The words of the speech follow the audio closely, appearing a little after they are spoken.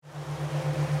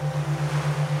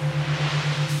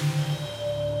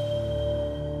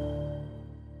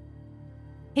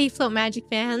Hey, Float Magic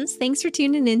fans. Thanks for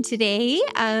tuning in today.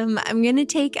 I'm going to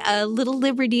take a little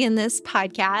liberty in this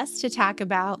podcast to talk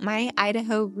about my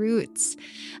Idaho roots.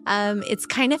 It's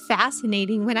kind of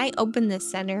fascinating. When I opened this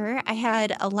center, I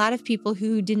had a lot of people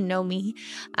who didn't know me,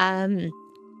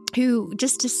 who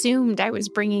just assumed I was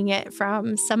bringing it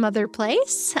from some other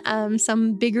place,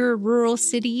 some bigger rural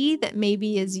city that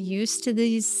maybe is used to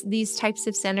these types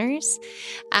of centers.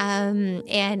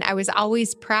 And I was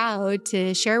always proud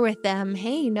to share with them,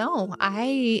 hey, no,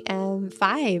 I am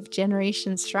 5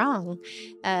 generations strong,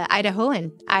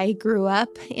 Idahoan. I grew up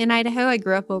in Idaho. I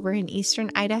grew up over in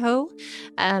eastern Idaho.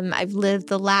 I've lived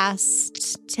the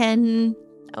last 10,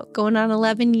 going on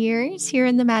 11 years here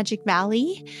in the Magic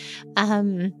Valley.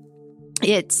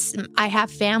 I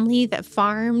have family that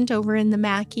farmed over in the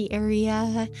Mackey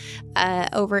area,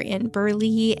 over in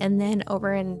Burley, and then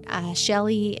over in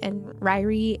Shelley and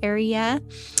Ryrie area.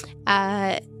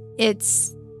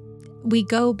 We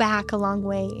go back a long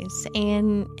ways,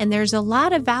 and there's a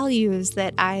lot of values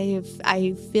that I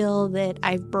feel that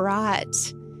I've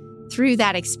brought through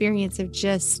that experience of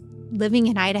just living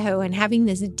in Idaho and having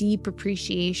this deep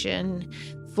appreciation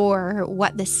for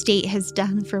what the state has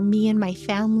done for me and my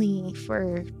family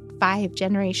for 5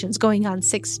 generations, going on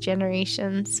 6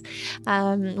 generations,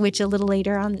 which a little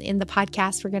later on in the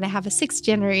podcast, we're going to have a 6th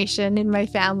generation in my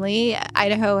family,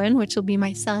 Idahoan, which will be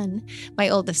my son, my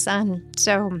oldest son.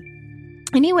 So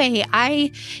anyway,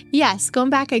 going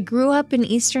back, I grew up in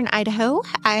eastern Idaho.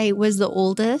 I was the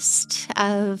oldest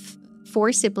of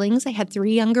 4 siblings. I had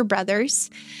 3 younger brothers,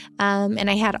 and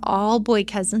I had all boy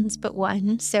cousins but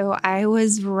one. So I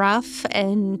was rough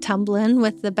and tumbling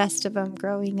with the best of them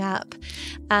growing up.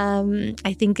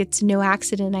 I think it's no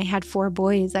accident I had 4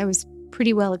 boys. I was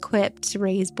pretty well equipped to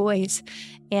raise boys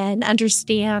and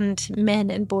understand men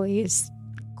and boys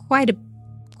quite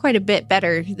a bit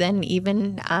better than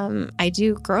even I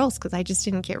do girls, because I just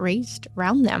didn't get raised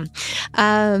around them.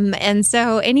 And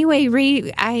so anyway,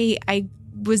 I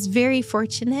was very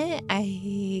fortunate.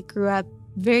 I grew up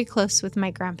very close with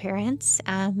my grandparents,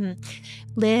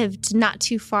 lived not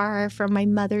too far from my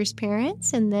mother's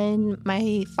parents, and then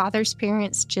my father's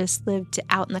parents just lived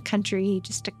out in the country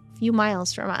just a few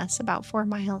miles from us, about 4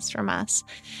 miles from us.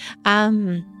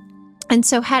 And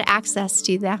so had access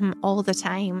to them all the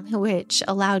time, which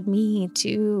allowed me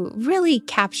to really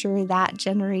capture that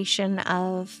generation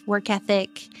of work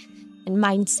ethic and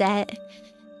mindset.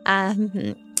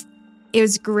 It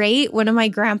was great. One of my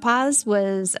grandpas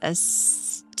was a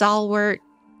stalwart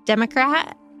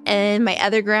Democrat, and my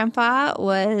other grandpa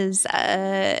was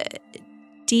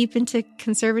deep into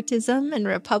conservatism and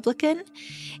Republican.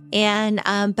 And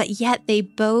but yet they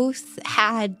both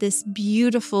had this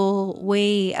beautiful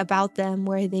way about them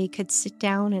where they could sit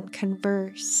down and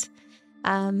converse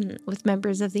with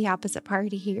members of the opposite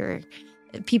party here,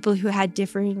 people who had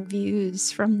differing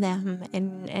views from them,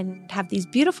 and have these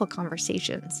beautiful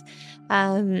conversations.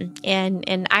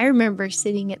 And I remember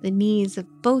sitting at the knees of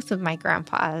both of my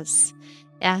grandpas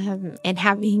and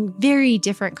having very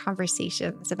different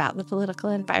conversations about the political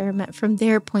environment from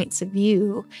their points of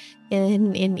view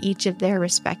in each of their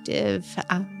respective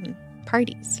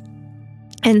parties.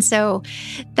 And so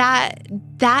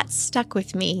that stuck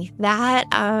with me. That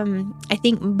I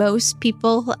think most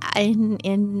people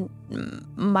in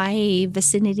my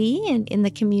vicinity and in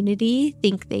the community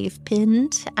think they've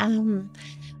pinned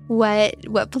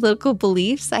what political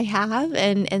beliefs I have,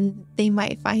 and they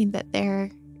might find that they're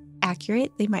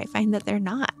accurate. They might find that they're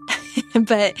not.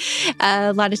 But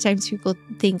a lot of times people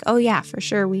think, oh yeah, for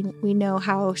sure, we know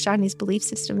how Shawnee's belief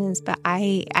system is. But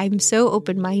I'm so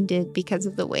open-minded because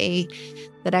of the way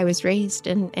that I was raised,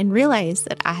 and realize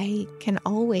that I can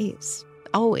always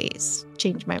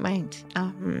change my mind.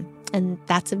 And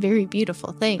that's a very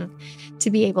beautiful thing, to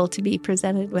be able to be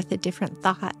presented with a different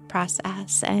thought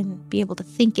process and be able to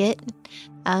think it,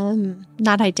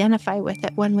 not identify with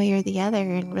it one way or the other,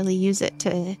 and really use it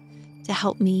to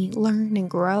help me learn and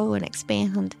grow and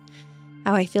expand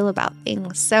how I feel about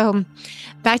things. So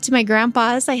back to my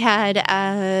grandpas, I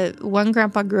had one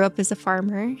grandpa grew up as a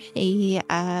farmer. He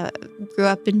grew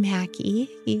up in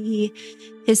Mackey.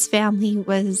 His family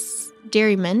was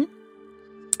dairymen,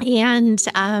 and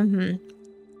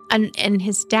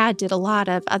his dad did a lot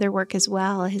of other work as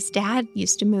well. His dad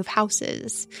used to move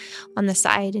houses on the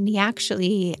side, and he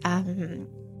actually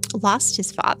lost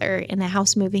his father in a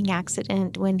house moving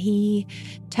accident when he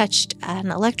touched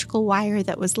an electrical wire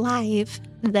that was live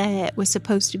that was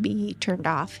supposed to be turned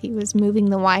off. He was moving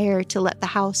the wire to let the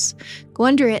house go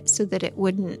under it so that it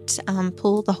wouldn't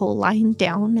pull the whole line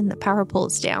down and the power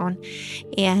poles down.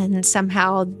 And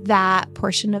somehow that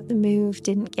portion of the move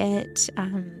didn't get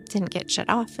shut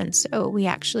off, and so we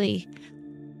actually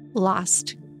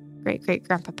lost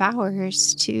great-great-grandpa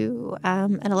Powers to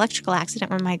an electrical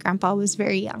accident when my grandpa was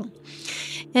very young.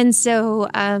 And so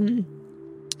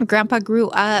Grandpa grew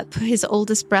up. His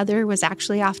oldest brother was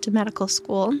actually off to medical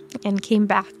school and came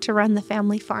back to run the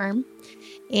family farm.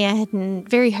 And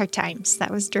very hard times.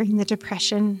 That was during the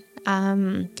Depression.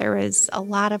 There was a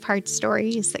lot of hard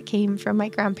stories that came from my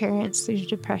grandparents through the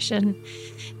Depression.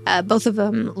 Both of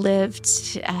them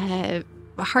lived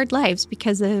hard lives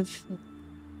because of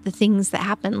the things that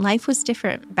happened. Life was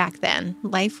different back then.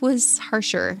 Life was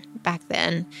harsher back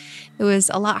then. It was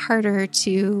a lot harder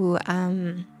to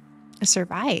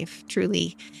survive,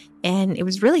 truly. And it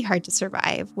was really hard to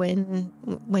survive when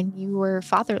you were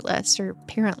fatherless or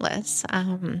parentless,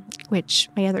 which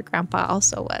my other grandpa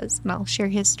also was. And I'll share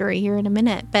his story here in a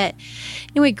minute. But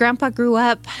anyway, Grandpa grew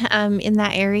up in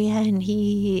that area, and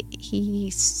he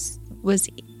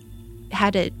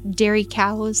had a dairy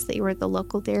cows. They were the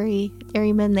local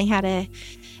dairymen. They had a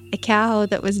cow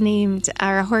that was named,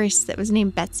 or a horse that was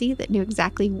named Betsy, that knew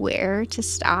exactly where to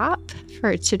stop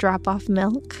to drop off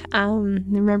milk. I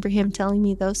remember him telling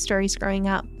me those stories growing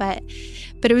up, but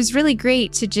it was really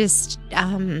great to just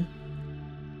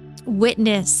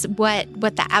witness what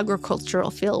the agricultural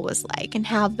field was like and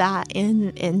have that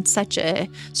in such a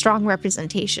strong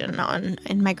representation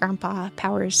in my grandpa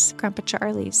Powers, Grandpa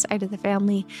Charlie's side of the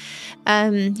family.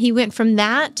 He went from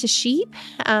that to sheep,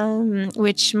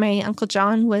 which my Uncle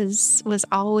John was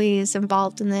always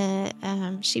involved in the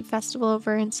sheep festival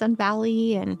over in Sun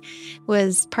Valley and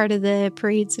was part of the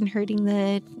parades and herding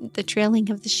the trailing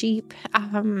of the sheep.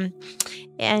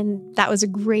 And that was a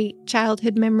great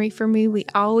childhood memory for me. We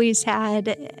always had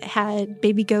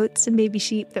baby goats and baby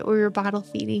sheep that we were bottle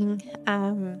feeding.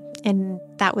 And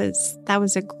that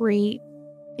was a great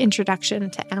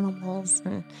introduction to animals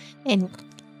and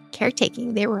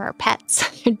caretaking. They were our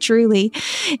pets, truly.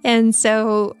 And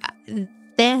so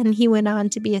then he went on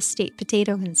to be a state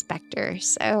potato inspector.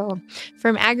 So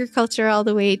from agriculture all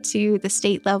the way to the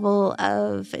state level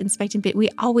of inspecting, we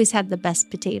always had the best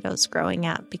potatoes growing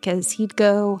up because he'd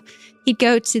go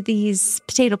to these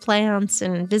potato plants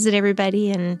and visit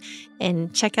everybody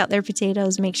and check out their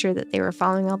potatoes, make sure that they were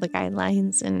following all the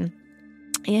guidelines and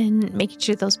making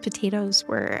sure those potatoes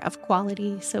were of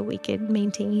quality so we could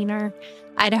maintain our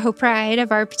Idaho pride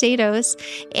of our potatoes.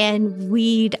 And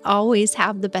we'd always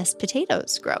have the best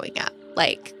potatoes growing up.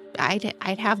 Like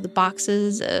I'd have the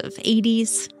boxes of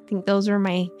 80s. I think those were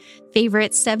my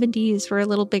favorites. 70s were a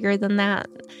little bigger than that.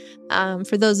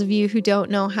 For those of you who don't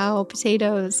know how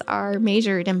potatoes are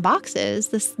measured in boxes,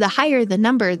 the higher the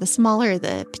number, the smaller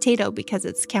the potato, because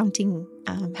it's counting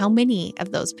how many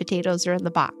of those potatoes are in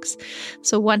the box.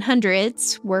 So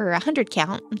 100s were 100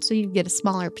 count, so you'd get a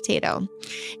smaller potato.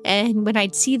 And when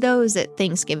I'd see those at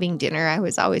Thanksgiving dinner, I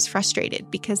was always frustrated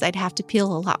because I'd have to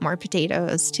peel a lot more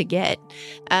potatoes to get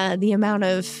the amount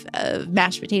of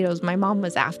mashed potatoes my mom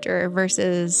was after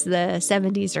versus the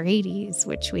 70s or 80s,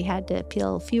 which we had to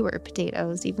peel fewer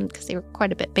potatoes, even because they were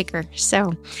quite a bit bigger.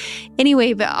 So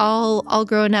anyway, but all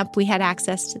growing up, we had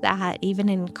access to that. Even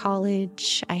in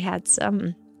college, I had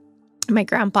my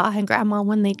grandpa and grandma,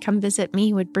 when they'd come visit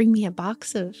me, would bring me a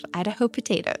box of Idaho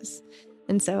potatoes.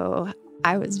 And so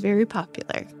I was very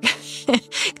popular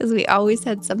because we always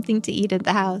had something to eat at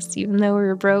the house, even though we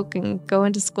were broke and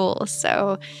going to school.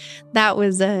 So that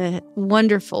was a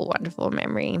wonderful, wonderful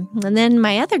memory. And then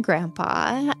my other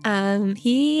grandpa,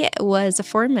 he was a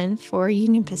foreman for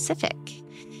Union Pacific,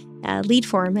 lead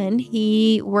foreman.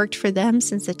 He worked for them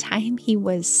since the time he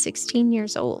was 16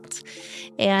 years old.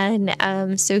 And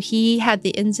so he had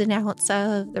the ins and outs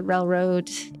of the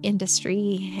railroad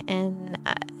industry and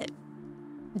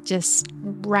just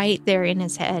right there in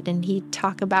his head. And he'd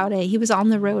talk about it. He was on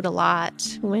the road a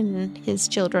lot when his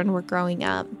children were growing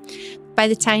up. By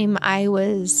the time I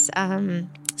was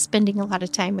spending a lot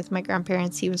of time with my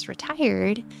grandparents, he was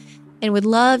retired and would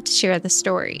love to share the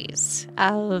stories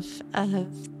of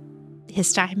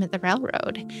his time at the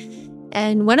railroad.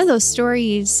 And one of those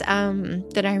stories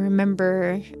that I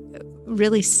remember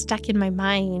really stuck in my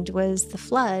mind was the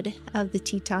flood of the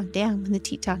Teton Dam, when the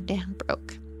Teton Dam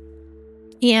broke.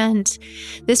 And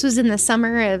this was in the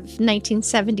summer of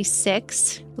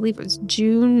 1976. I believe it was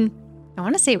June I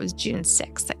want to say it was June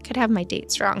 6th. I could have my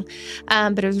dates wrong.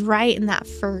 But it was right in that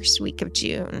first week of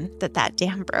June that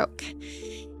dam broke.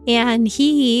 And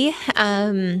he,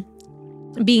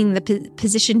 being the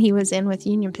position he was in with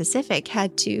Union Pacific,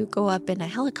 had to go up in a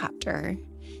helicopter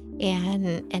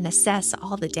and assess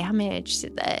all the damage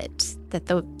that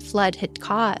the flood had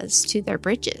caused to their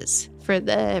bridges for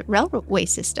the railway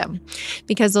system,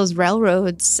 because those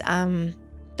railroads,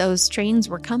 those trains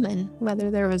were coming, whether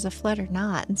there was a flood or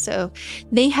not. And so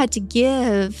they had to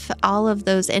give all of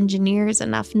those engineers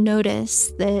enough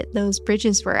notice that those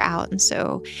bridges were out. And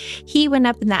so he went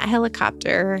up in that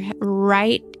helicopter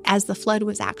right as the flood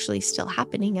was actually still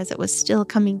happening, as it was still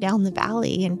coming down the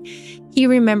valley. And he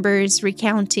remembers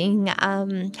recounting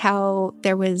how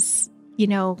there was,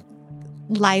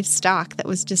 livestock that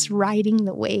was just riding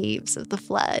the waves of the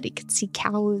flood. He could see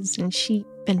cows and sheep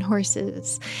and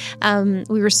horses.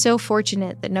 We were so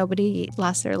fortunate that nobody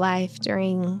lost their life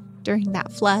during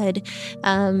that flood.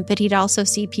 But he'd also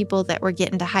see people that were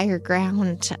getting to higher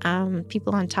ground,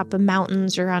 people on top of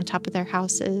mountains or on top of their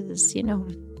houses,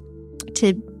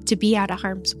 to be out of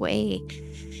harm's way.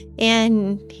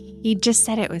 And he just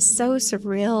said it was so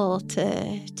surreal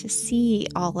to see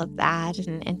all of that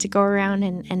and to go around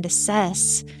and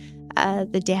assess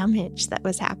the damage that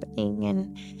was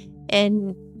happening.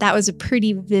 And that was a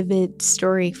pretty vivid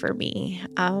story for me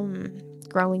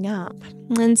growing up.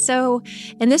 And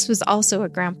this was also a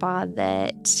grandpa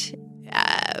that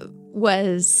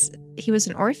he was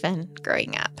an orphan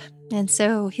growing up. And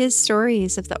so his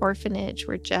stories of the orphanage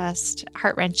were just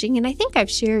heart-wrenching. And I think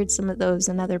I've shared some of those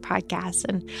in other podcasts.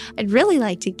 And I'd really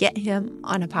like to get him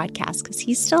on a podcast because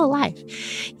he's still alive.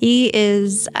 He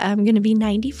is going to be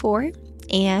 94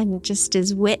 and just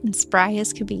as wit and spry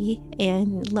as could be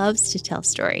and loves to tell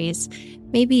stories.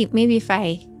 Maybe if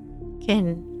I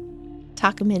can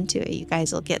talk him into it, you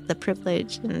guys will get the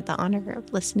privilege and the honor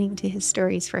of listening to his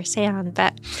stories firsthand.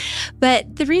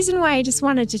 But the reason why I just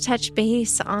wanted to touch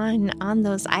base on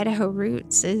those Idaho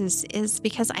roots is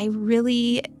because I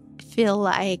really feel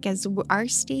like as our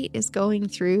state is going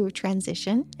through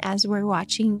transition, as we're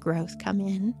watching growth come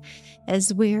in,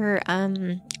 as we're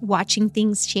watching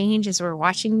things change, as we're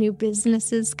watching new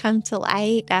businesses come to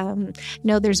light.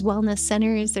 There's wellness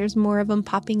centers. There's more of them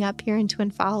popping up here in Twin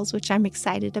Falls, which I'm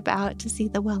excited about, to see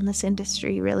the wellness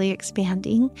industry really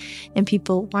expanding and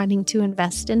people wanting to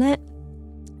invest in it,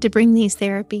 to bring these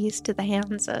therapies to the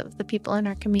hands of the people in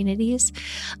our communities.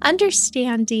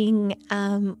 Understanding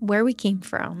where we came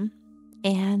from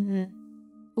and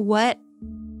what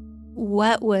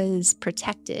was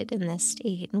protected in this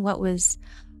state and what was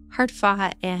hard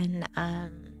fought and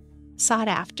sought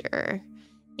after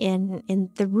in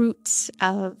the roots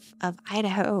of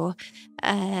Idaho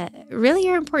really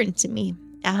are important to me.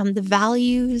 The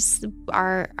values,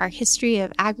 our history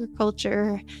of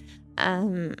agriculture,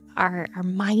 our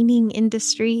mining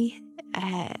industry.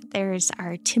 There's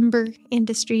our timber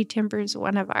industry. Timber is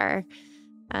one of our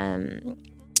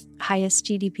highest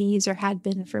GDPs, or had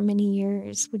been for many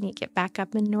years when you get back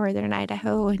up in northern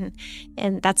Idaho.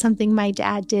 And that's something my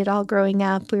dad did all growing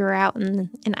up. We were out in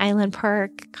Island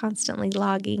Park constantly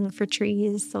logging for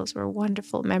trees. Those were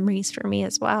wonderful memories for me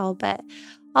as well. But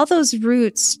all those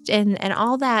roots and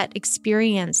all that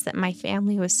experience that my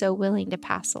family was so willing to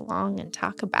pass along and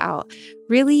talk about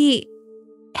really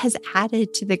has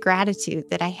added to the gratitude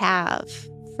that I have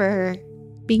for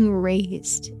being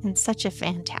raised in such a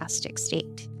fantastic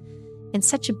state, in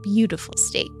such a beautiful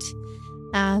state.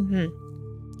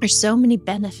 There's so many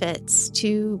benefits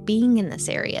to being in this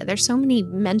area. There's so many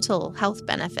mental health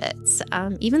benefits.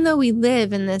 Even though we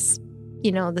live in this,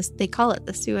 they call it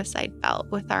the suicide belt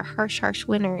with our harsh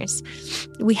winters,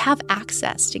 we have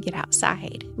access to get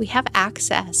outside. We have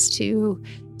access to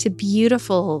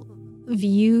beautiful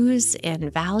views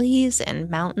and valleys and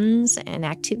mountains and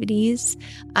activities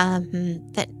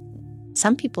that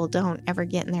some people don't ever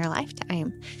get in their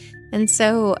lifetime. And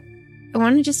so I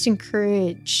want to just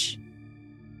encourage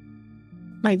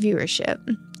my viewership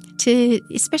to,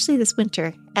 especially this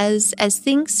winter, as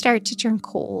things start to turn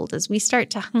cold, as we start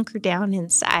to hunker down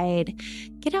inside,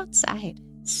 get outside,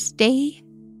 stay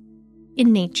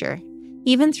in nature,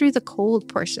 even through the cold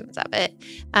portions of it.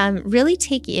 Really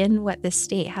take in what this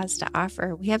state has to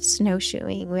offer. We have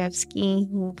snowshoeing, we have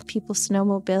skiing, people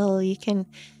snowmobile. You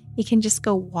can just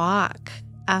go walk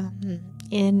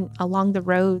along the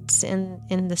roads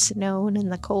in the snow and in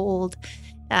the cold.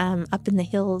 Up in the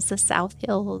hills, the South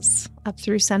Hills, up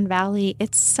through Sun Valley.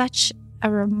 It's such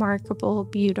a remarkable,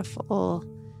 beautiful,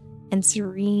 and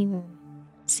serene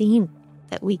scene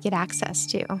that we get access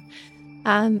to.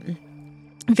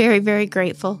 very, very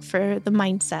grateful for the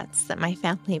mindsets that my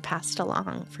family passed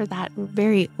along, for that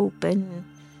very open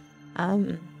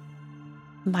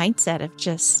mindset of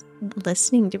just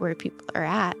listening to where people are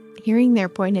at, hearing their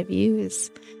point of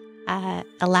views,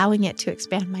 allowing it to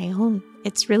expand my own.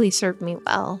 It's really served me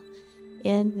well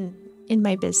in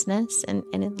my business and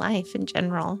in life in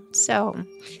general. So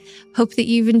hope that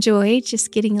you've enjoyed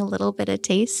just getting a little bit of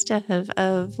taste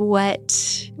of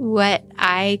what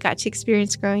I got to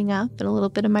experience growing up and a little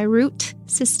bit of my root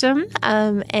system.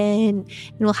 And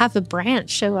we'll have a branch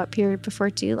show up here before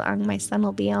too long. My son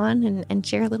will be on and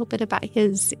share a little bit about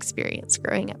his experience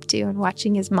growing up too and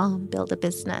watching his mom build a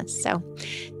business. So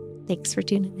thanks for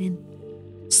tuning in.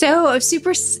 So I'm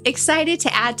super excited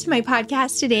to add to my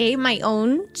podcast today my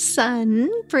own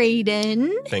son, Braeden.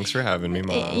 Thanks for having me,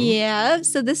 Mom. Yeah.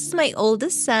 So this is my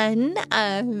oldest son,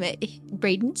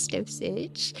 Braeden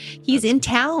Stosage. He's in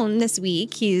town this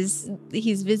week. He's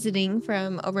visiting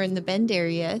from over in the Bend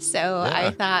area. So yeah.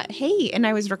 I thought, hey, and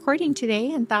I was recording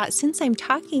today and thought, since I'm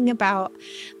talking about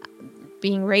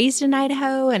being raised in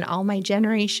Idaho and all my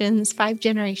generations, 5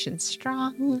 generations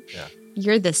strong. Yeah.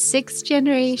 You're the 6th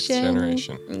generation. 6th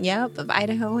generation. Yep, of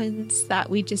Idahoans. That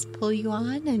we just pull you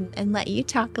on and let you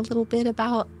talk a little bit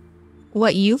about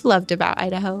what you've loved about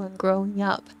Idaho and growing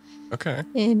up. Okay.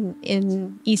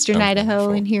 In Eastern Idaho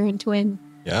wonderful. And here in Twin.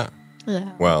 Yeah.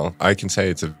 Well, I can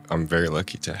say I'm very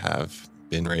lucky to have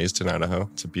been raised in Idaho.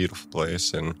 It's a beautiful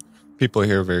place, and people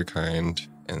here are very kind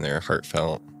and they're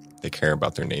heartfelt. They care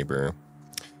about their neighbor.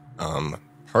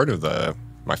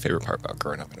 My favorite part about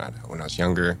growing up in Idaho when I was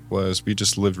younger was we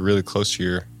just lived really close to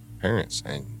your parents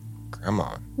and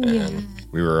grandma. And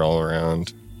we were all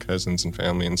around cousins and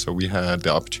family. And so we had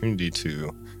the opportunity to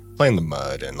play in the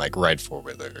mud and like ride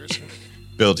 4-wheelers and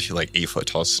build like 8-foot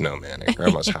tall snowman at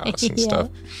grandma's house and stuff.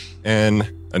 And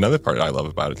another part I love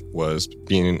about it was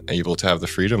being able to have the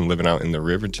freedom living out in the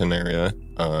Riverton area,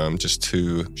 just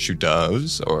to shoot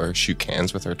doves or shoot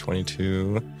cans with our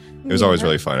 .22. It was always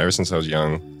really fun. Ever since I was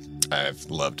young, I've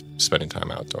loved spending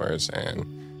time outdoors, and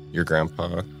your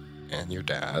grandpa and your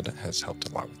dad has helped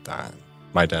a lot with that.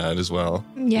 My dad as well.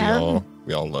 Yeah.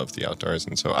 We all love the outdoors,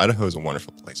 and so Idaho is a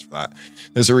wonderful place for that.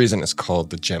 There's a reason it's called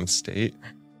the Gem State.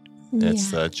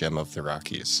 It's the gem of the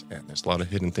Rockies, and there's a lot of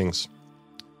hidden things.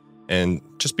 And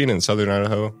just being in southern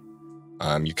Idaho,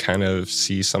 you kind of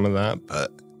see some of that,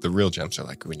 but the real gems are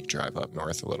like when you drive up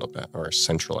north a little bit, or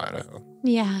central Idaho.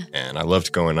 Yeah. And I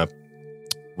loved going up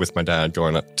with my dad,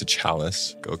 going up to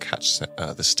Chalice, go catch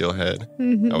the steelhead.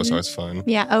 Mm-hmm. That was always fun.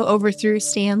 Yeah, over through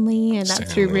Stanley and up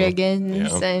through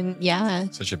Riggins.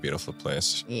 And such a beautiful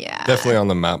place. Yeah. Definitely on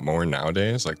the map more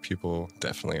nowadays. Like people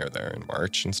definitely are there in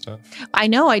March and stuff. I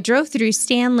know. I drove through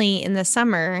Stanley in the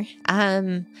summer,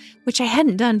 which I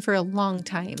hadn't done for a long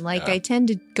time. Like I tend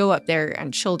to go up there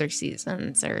on shoulder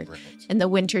seasons or in the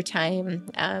winter time.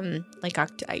 I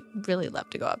really love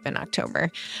to go up in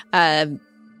October.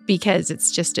 Because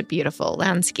it's just a beautiful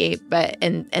landscape,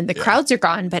 and the crowds are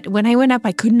gone. But when I went up,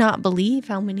 I could not believe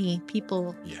how many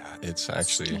people. Yeah, it's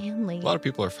actually Stanley. A lot of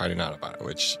people are finding out about it,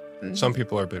 which some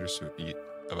people are bittersweet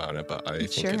about it. But I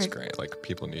think it's great. Like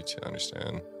people need to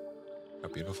understand how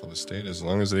beautiful the state is, as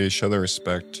long as they show the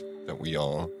respect that we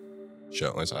all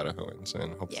show as Idahoans,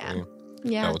 and hopefully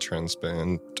that will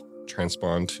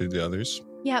transpond to the others.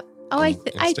 Yep. Oh, I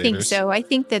think so. I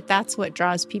think that's what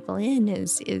draws people in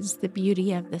is the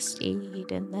beauty of the state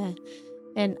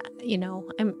and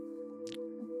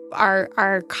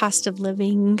our cost of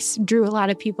living drew a lot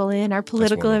of people in. Our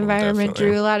political environment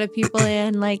drew a lot of people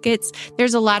in. Like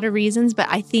there's a lot of reasons, but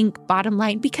I think bottom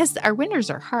line, because our winters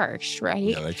are harsh, right?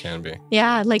 Yeah, they can be.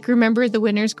 Yeah, like remember the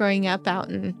winters growing up out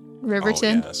in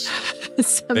Riverton? Oh,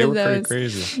 yes. They were pretty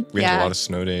crazy. We had a lot of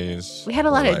snow days. We had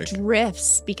a lot of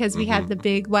drifts because we had the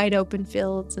big wide open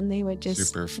fields, and they would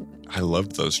just... I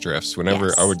loved those drifts.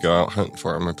 Whenever I would go out hunting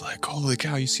for them, I'd be like, holy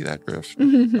cow, you see that drift?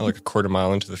 Like a quarter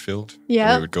mile into the field.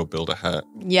 Yeah. We would go build a hut.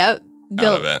 Yep.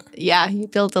 Out of it. Yeah, you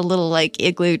built a little like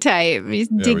igloo type. You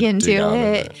dig into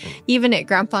it. Even at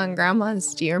Grandpa and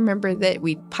Grandma's, do you remember that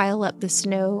we'd pile up the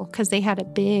snow because they had a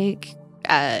big...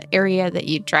 area that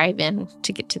you drive in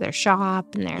to get to their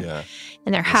shop and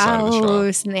their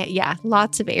house and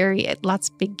lots of area, lots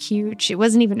of big, huge. It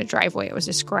wasn't even a driveway; it was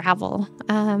just gravel.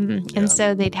 And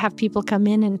so they'd have people come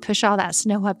in and push all that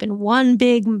snow up in one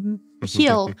big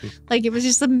heel. Like it was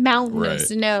just a mountain of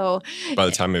snow. By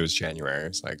the time it was January,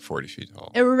 it's like 40 feet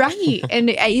tall. Right. And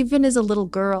even as a little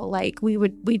girl, like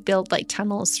we'd build like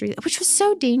tunnels through, which was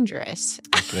so dangerous.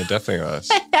 It definitely was.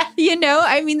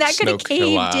 I mean, that could have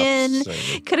caved in,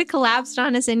 and... could have collapsed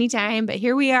on us anytime. But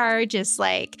here we are just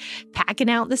like packing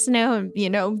out the snow and,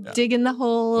 digging the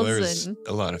holes. Well, there's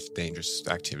a lot of dangerous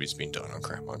activities being done on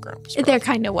Grandma and Grandpa's property. There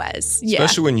kind of was. Yeah.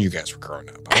 Especially when you guys were growing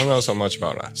up. I don't know so much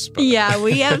about us. But... Yeah,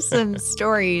 we have some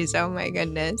stories. Oh, my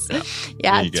goodness.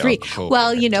 Yeah.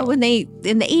 Well, when they,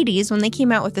 in the 80s, when they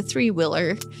came out with the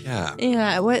 3-wheeler. Yeah.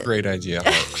 Yeah. What? Great idea.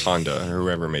 Honda or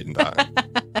whoever made that.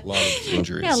 A lot of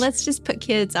injuries. Yeah, let's just put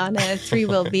kids on a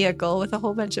 3-wheel vehicle with a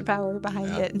whole bunch of power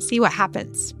behind it and see what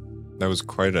happens. That was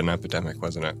quite an epidemic,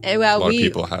 wasn't it? Well, a lot of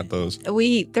people had those.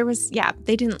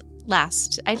 They didn't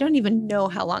last. I don't even know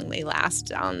how long they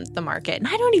last on the market. And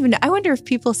I don't even know. I wonder if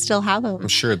people still have them. I'm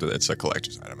sure that it's a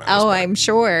collector's item. I'm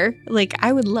sure. Like,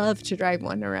 I would love to drive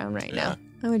one around right now.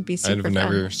 That would be super fun.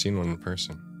 I've never seen one in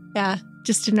person. Yeah,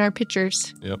 just in our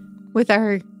pictures. Yep.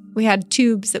 We had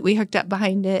tubes that we hooked up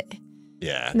behind it.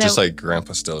 Yeah, just like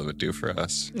Grandpa still would do for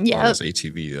us. Yeah. On his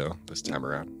ATV, though, this time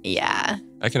around. Yeah.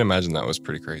 I can imagine that was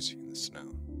pretty crazy in the snow.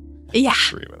 Yeah.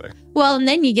 Well, and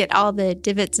then you get all the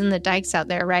divots and the dikes out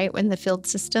there, right? When the field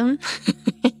system.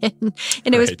 and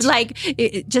it was like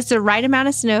just the right amount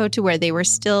of snow to where they were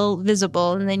still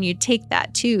visible. And then you take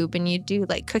that tube and you do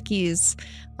like cookies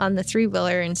on the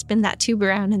 3-wheeler and spin that tube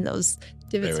around, and those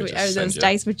divots those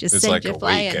dikes would just send you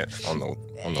flying. It's like a wake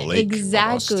on the lake.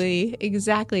 Exactly.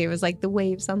 It was like the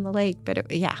waves on the lake, but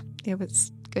it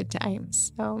was good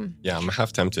times. So yeah, I'm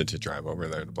half tempted to drive over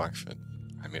there to Blackfoot.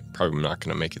 I mean, probably not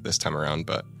going to make it this time around,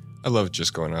 but I love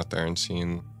just going out there and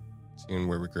seeing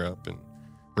where we grew up and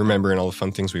remembering all the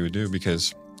fun things we would do,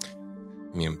 because,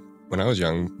 I mean, when I was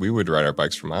young, we would ride our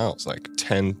bikes for miles, like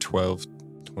 10, 12,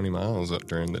 20 miles up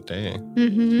during the day.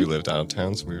 Mm-hmm. We lived out of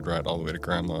town, so we would ride all the way to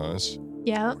Grandma's.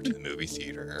 Yeah. Or to the movie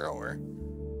theater, or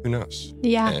who knows.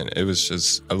 Yeah. And it was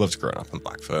just, I loved growing up in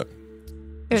Blackfoot.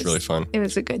 It was really fun. It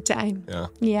was a good time. Yeah.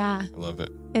 Yeah. I love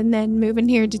it. And then moving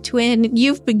here to Twin,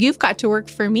 you've got to work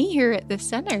for me here at the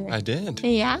center. I did.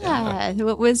 Yeah.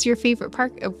 What was your favorite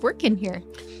part of working here?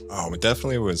 Oh, it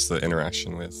definitely was the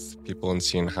interaction with people and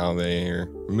seeing how their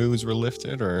moods were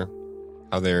lifted, or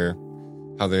how their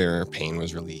pain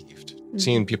was relieved. Mm-hmm.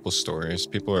 Seeing people's stories.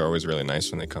 People are always really nice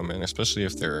when they come in, especially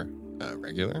if they're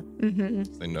regular.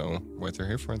 Mm-hmm. They know what they're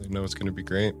here for. They know it's going to be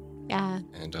great. Yeah.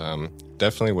 And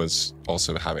definitely was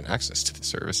also having access to the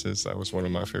services. That was one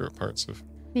of my favorite parts of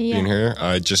being here.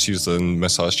 I just used the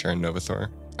massage chair in Novathor,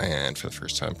 and for the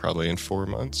first time probably in 4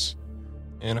 months.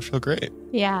 And I feel great.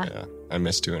 Yeah. I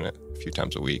miss doing it a few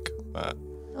times a week. But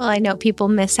well, I know people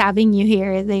miss having you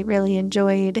here. They really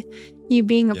enjoyed you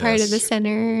being a part of the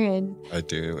center. And I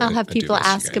do. I'll have people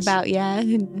ask about you.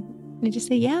 And I just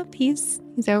say, yep, he's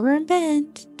over in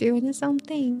Bend doing his own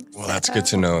thing. Well, that's good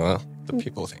to know. The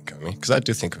people think of me, because I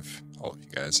do think of all of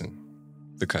you guys and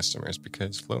the customers,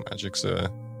 because Flow Magic's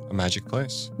a magic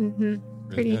place. Mm-hmm.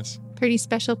 Really pretty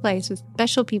special place with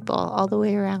special people all the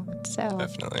way around. So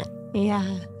definitely.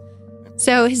 Yeah.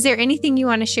 So is there anything you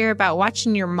want to share about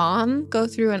watching your mom go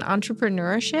through an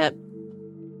entrepreneurship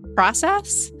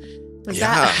process?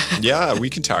 Yeah, we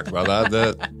can talk about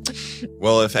that.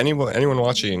 Well, if anyone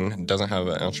watching doesn't have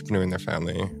an entrepreneur in their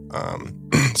family,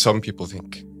 some people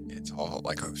think it's all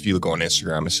like, if you go on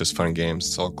Instagram, it's just fun and games.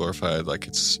 It's all glorified. Like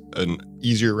it's an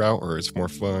easier route, or it's more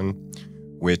fun,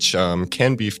 which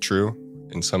can be true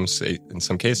in some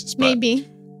cases. But maybe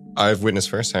I've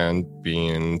witnessed firsthand,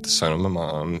 being the son of my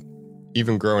mom.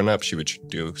 Even growing up, she would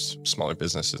do smaller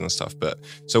businesses and stuff. But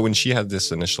so when she had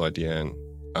this initial idea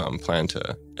and plan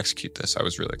to execute this, I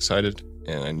was really excited,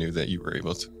 and I knew that you were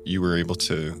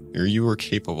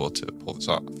capable to pull this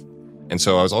off. And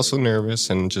so I was also nervous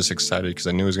and just excited, because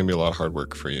I knew it was going to be a lot of hard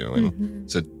work for you, and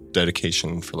it's a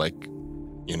dedication for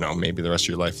maybe the rest of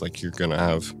your life. Like, you're going to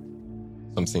have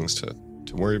some things to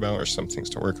worry about, or some things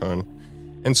to work on.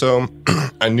 And so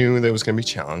I knew there was going to be a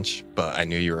challenge, but I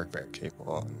knew you were very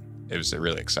capable. And it was a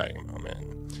really exciting moment.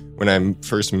 When I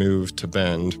first moved to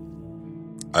Bend,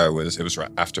 it was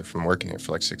right after from working here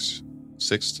for like 6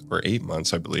 or 8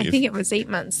 months, I believe. I think it was 8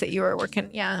 months that you were working.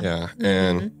 Yeah. Yeah.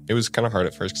 And it was kind of hard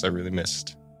at first, because I really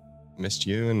missed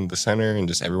you and the center and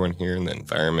just everyone here and the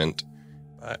environment.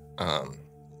 But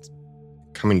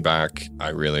coming back,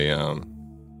 I'm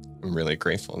really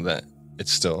grateful that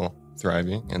it's still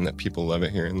thriving and that people love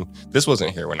it here. And this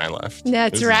wasn't here when I left.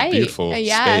 That's right. Beautiful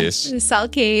space. The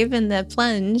Salt Cave and the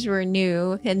Plunge were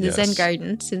new, and the Zen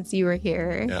Garden since you were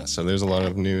here. Yeah, so there's a lot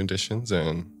of new additions,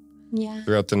 and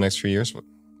throughout the next few years,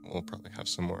 we'll probably have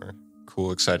some more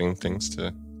cool, exciting things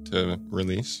to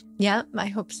release. Yeah, I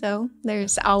hope so.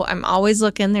 I'm always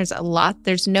looking.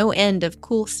 There's no end of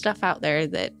cool stuff out there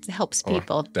that helps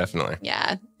people. Oh, definitely.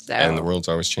 Yeah. So, and the world's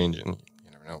always changing. You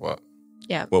never know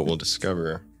what we'll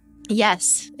discover.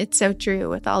 Yes, it's so true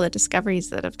with all the discoveries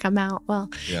that have come out. Well,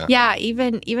 yeah,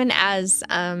 even as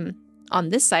on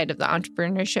this side of the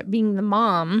entrepreneurship, being the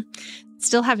mom,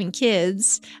 still having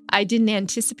kids, I didn't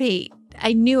anticipate.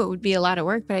 I knew it would be a lot of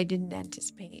work, but I didn't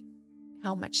anticipate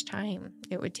how much time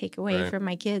it would take away from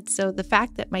my kids. So the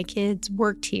fact that my kids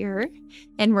worked here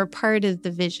and were part of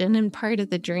the vision and part of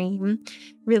the dream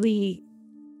really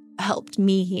helped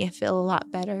me feel a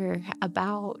lot better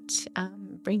about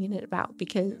bringing it about,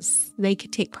 because they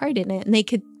could take part in it and they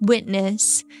could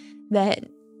witness that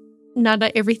not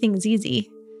everything's easy.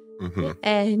 But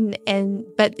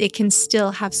it can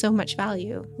still have so much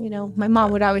value. You know, my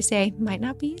mom would always say, might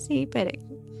not be easy, but it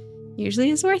usually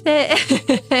is worth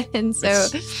it. And so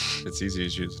it's easy,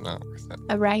 it's usually not worth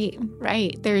it.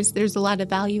 Right. There's a lot of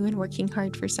value in working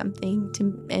hard for something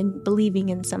and believing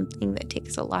in something that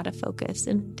takes a lot of focus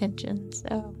and attention.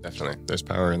 So definitely, there's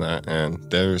power in that, and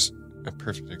there's a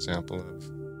perfect example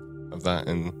of that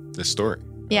in this story.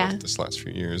 This last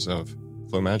few years of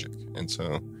Flow Magic. And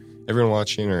so everyone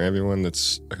watching, or everyone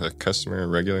that's a customer or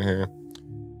regular here,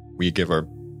 we give our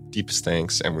deepest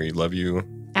thanks, and we love you.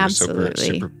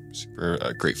 Absolutely. We're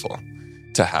super grateful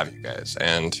to have you guys,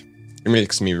 and it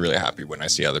makes me really happy when I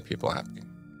see other people happy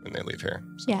when they leave here.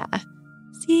 So. Yeah.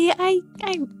 See, I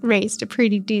raised a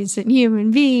pretty decent human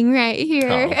being right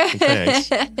here. Oh, thanks.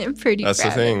 I'm pretty That's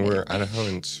proud the thing. of it. We're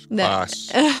Idahoans.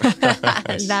 Class.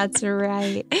 That's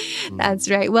right. That's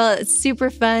right. Well, it's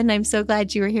super fun. I'm so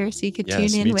glad you were here so you could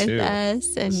tune in with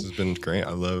us. And this has been great.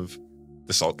 I love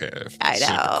the Salt Cave. I know.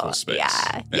 Super cool space.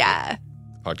 Yeah.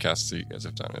 The podcasts that you guys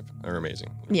have done, they're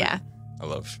amazing. Yeah. I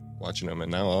love watching them,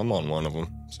 and now I'm on one of them.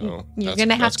 So you're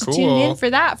gonna have to tune in for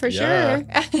that for sure.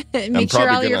 Make sure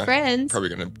all your friends. Probably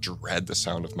gonna dread the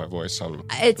sound of my voice on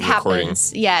it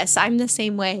happens. Yes, I'm the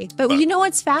same way. But you know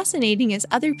what's fascinating is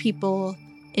other people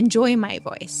enjoy my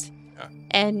voice. Yeah.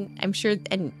 And I'm sure,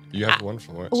 and you have a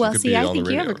wonderful voice. Well, see, I think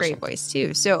you have a great voice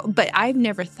too. So, but I've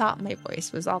never thought my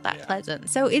voice was all that pleasant.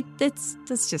 So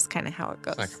that's just kind of how it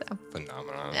goes. It's like a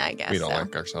phenomenon. I guess we don't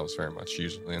like ourselves very much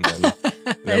usually, and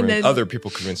then, other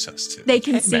people convince us to. They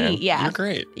can see, man, you're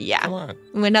great. Yeah, come on.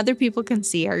 When other people can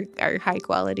see our high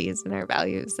qualities and our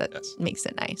values, that makes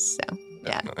it nice. So.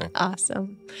 Definitely. Yeah.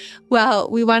 Awesome. Well,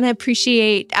 we want to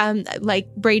appreciate, like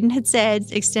Braeden had said,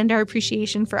 extend our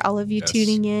appreciation for all of you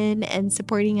tuning in and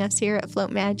supporting us here at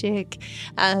Float Magic.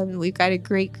 We've got a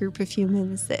great group of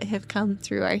humans that have come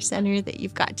through our center that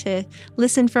you've got to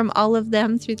listen from all of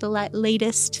them through the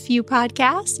latest few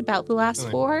podcasts, about the last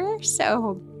 4.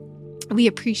 So we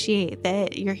appreciate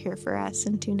that you're here for us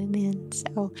and tuning in.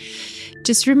 So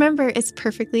just remember, it's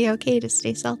perfectly okay to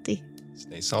stay salty.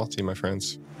 Stay salty, my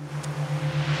friends.